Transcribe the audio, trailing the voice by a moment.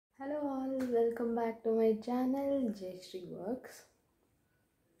welcome back to my channel Jayashree Works.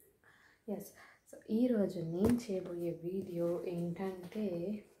 Yes, so ee roju nenu cheyaboye video entante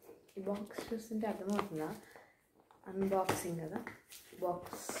ee box chustunte ardhamautunda unboxing kada box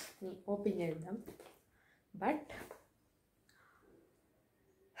ni open chedam but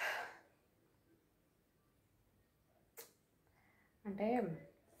అంటే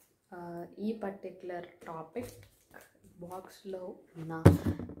ఈ particular topic బాక్స్లో ఉన్న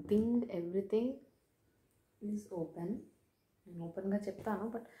thing everything is open. నేను ఓపెన్గా చెప్తాను,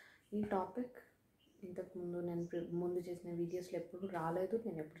 but ఈ topic ఇంతకుముందు నేను ముందు చేసిన వీడియోస్లో ఎప్పుడు రాలేదు,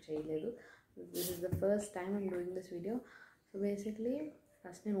 నేను ఎప్పుడు చేయలేదు. This is the first time I'm doing this video. So basically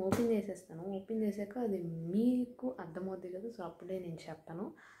first నేను ఓపెన్ చేసేస్తాను. ఓపెన్ చేశాక అది మీకు అర్థమవుతుంది కదా, సో అప్పుడే నేను చెప్తాను.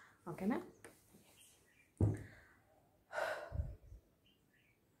 ఓకేనా?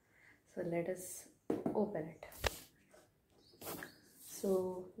 So let us open it. So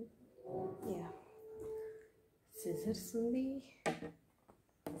yeah, scissors undi.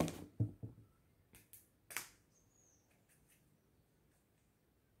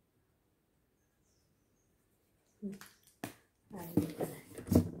 I'll open it.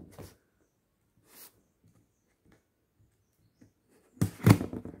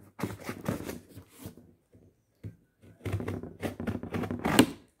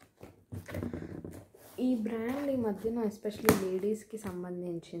 ఈ బ్రాండ్ ఈ మధ్యన ఎస్పెషల్లీ లేడీస్కి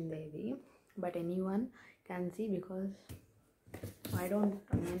సంబంధించింది ఇది, but anyone can see because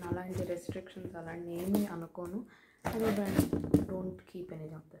నేను అలాంటి రెస్ట్రిక్షన్స్ అలాంటి ఏమీ అనుకోను. And brand don't keep any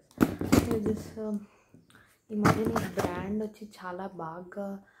of this. ఈ మధ్యన ఈ బ్రాండ్ వచ్చి చాలా బాగా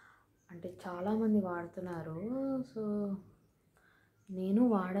అంటే చాలామంది వాడుతున్నారు. సో నేను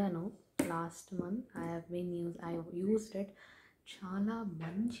వాడాను last month. I used it. చాలా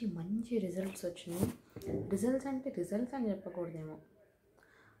మంచి రిజల్ట్స్ వచ్చినాయి. రిజల్ట్స్ అంటే రిజల్ట్స్ అని చెప్పకూడదేమో,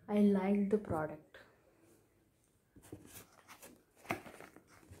 ఐ లైక్ ద ప్రోడక్ట్.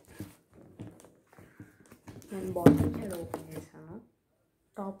 నేను బాటమ్ సైడ్ ఓపెన్ చేశాను,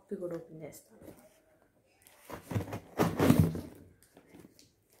 టాప్ది కూడా ఓపెన్ చేస్తాను.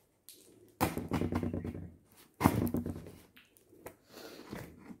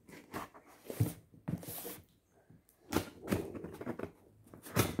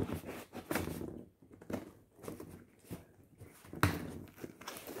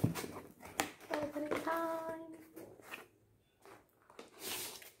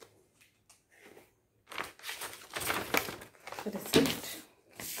 Receipt.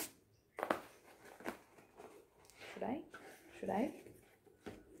 Should I?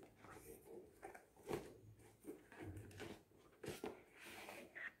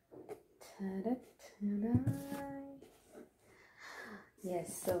 Ta-da. Yes,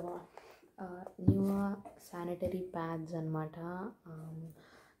 so NUA sanitary pads anamata.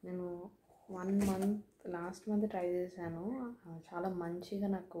 నేను లాస్ట్ మంత్ ట్రై చేశాను. చాలా మంచిగా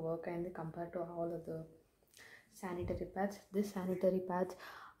నాకు వర్క్ అయింది compare to all of the sanitary pads. This sanitary pads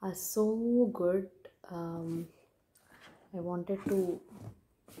are so good. I wanted to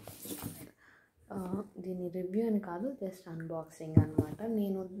దీని review అని కాదు, just unboxing అనమాట.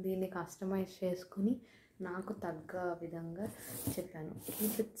 నేను దీన్ని కస్టమైజ్ చేసుకుని నాకు తగ్గ విధంగా చెప్పాను.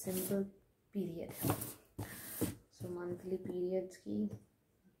 Keep it simple period. So monthly పీరియడ్స్కి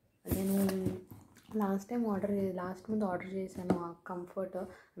నేను లాస్ట్ మంత్ ఆర్డర్ చేశాను ఆ కంఫర్ట్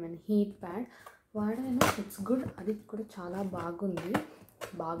హీట్ ప్యాడ్ వాడాను. It's good. అది కూడా చాలా బాగుంది,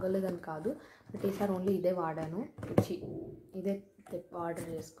 బాగోలేదని కాదు, బట్ ఈసారి ఓన్లీ ఇదే వాడాను. ఇదే ఆర్డర్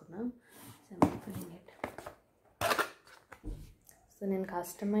చేసుకున్నాను. సో నేను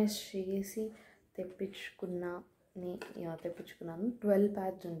కస్టమైజ్ చేసి తెప్పించుకున్నాను. 12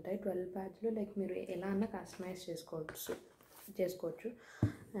 ప్యాడ్స్ ఉంటాయి. 12 ప్యాడ్స్లో లైక్ మీరు ఎలా అన్నా కస్టమైజ్ చేసుకోవచ్చు.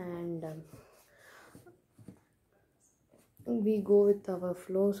 And we go with our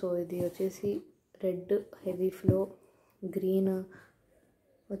flow. So ఇది వచ్చేసి రెడ్ హెవీ ఫ్లో, గ్రీన్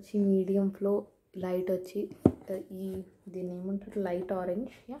వచ్చి మీడియం ఫ్లో, లైట్ వచ్చి దీన్ని ఏమంటారు light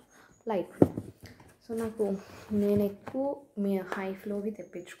orange, light flow. So నేను ఎక్కువ హై ఫ్లోవి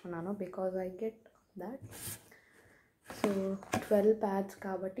తెప్పించుకున్నాను because I get that. So 12 pods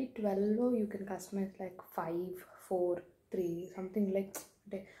కాబట్టి 12లో you can customise like 5, 4, 3 something like,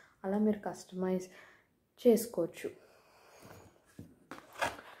 అంటే అలా మీరు కస్టమైజ్ చేసుకోవచ్చు.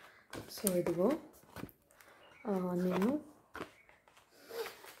 సో ఇదిగో నేను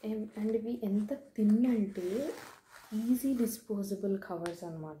అండ్ ఇవి ఎంత తిన్నంటే ఈజీ డిస్పోజబుల్ కవర్స్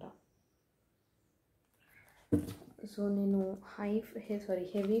అనమాట. సో నేను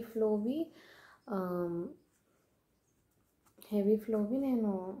హెవీ ఫ్లోవి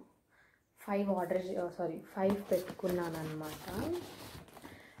నేను 5 పెట్టుకున్నాను అనమాట.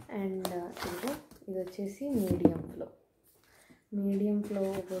 అండ్ ఇది వచ్చేసి మీడియం ఫ్లో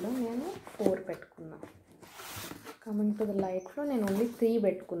కూడా నేను 4 పెట్టుకున్నాను. Coming to the light flow నేను ఓన్లీ 3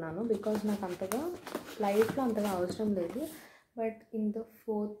 పెట్టుకున్నాను బికాజ్ నాకు అంతగా లైట్లో అంతగా అవసరం లేదు. But in the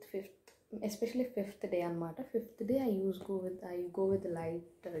 4th, 5th, especially 5th day అనమాట. 5th day I go with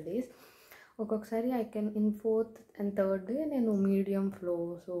light days. ఒక్కొక్కసారి I can in 4th and 3rd day నేను medium flow.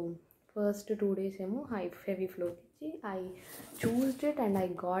 So first 2 days ఏమో హెవీ ఫ్లోకి ఇచ్చి I చూస్డ్ it and I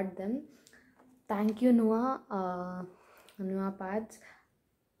got them. Thank you NUA pods.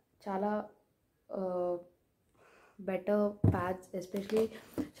 చాలా better pods. Especially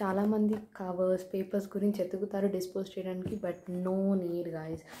చాలామంది covers, papers గురించి ఎతుకుతారు dispose చేయడానికి. But no need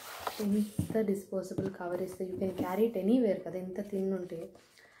guys. ఇంత disposable cover ఇస్తే you can carry it anywhere కదా, ఎంత థిన్ ఉంటే.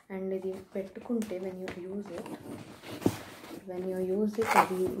 అండ్ ఇది పెట్టుకుంటే వెన్ యూ యూజ్ ఇట్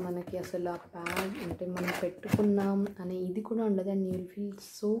అది మనకి అసలు ఆ ప్యాడ్ అంటే మనం పెట్టుకున్నాం అనే ఇది కూడా ఉండదు. And you will feel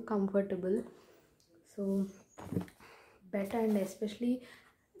so comfortable. So better. And especially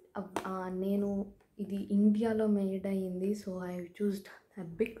నేను ఇది ఇండియాలో మేడ్ అయ్యింది. So I చూస్డ్ a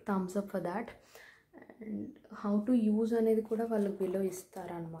big Thums up for that. And how to use అనేది కూడా వాళ్ళు బిలో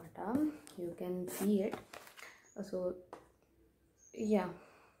ఇస్తారనమాట. You can see it. So yeah,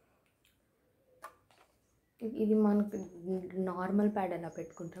 ఇది మనకు నార్మల్ ప్యాడ్ ఎలా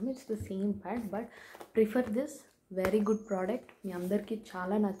పెట్టుకుంటాము, it's the same pad. But prefer this. Very good product. మీ అందరికీ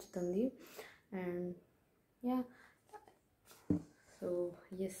చాలా నచ్చుతుంది. And yeah, so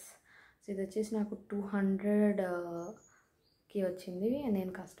yes. So ఇది వచ్చేసి నాకు 200కి వచ్చింది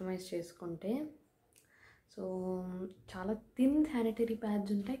నేను కస్టమైజ్ చేసుకుంటే. సో చాలా థిన్ శానిటరీ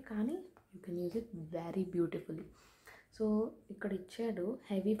ప్యాడ్స్ ఉంటాయి కానీ you can use it very beautifully. So ఇక్కడ ఇచ్చాడు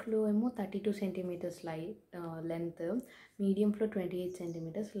హెవీ ఫ్లో ఏమో 32 centimeters length, medium flow 28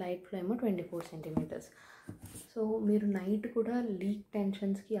 centimeters, light flow ఏమో 24 centimeters. సో మీరు నైట్ కూడా లీక్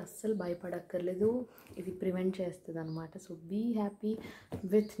టెన్షన్స్కి అస్సలు భయపడక్కర్లేదు. ఇది ప్రివెంట్ చేస్తుంది అనమాట. So be happy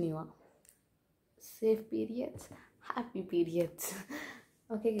with NUA. Safe periods, happy periods.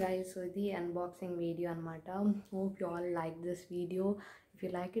 Okay guys, so the unboxing video anamata. Hope you all like this video. If you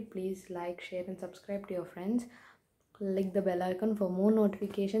like it, please like, share and subscribe to your friends. Click the bell icon for more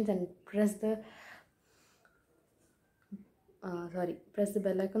notifications and press the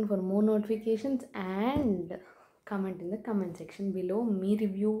bell icon for more notifications, and comment in the comment section below. Me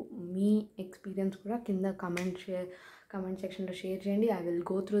review, me experience kuda kinda comment section lo share cheyandi. I will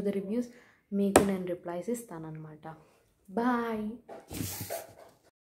go through the reviews. Meeku nenu replies istanu anamata. Bye.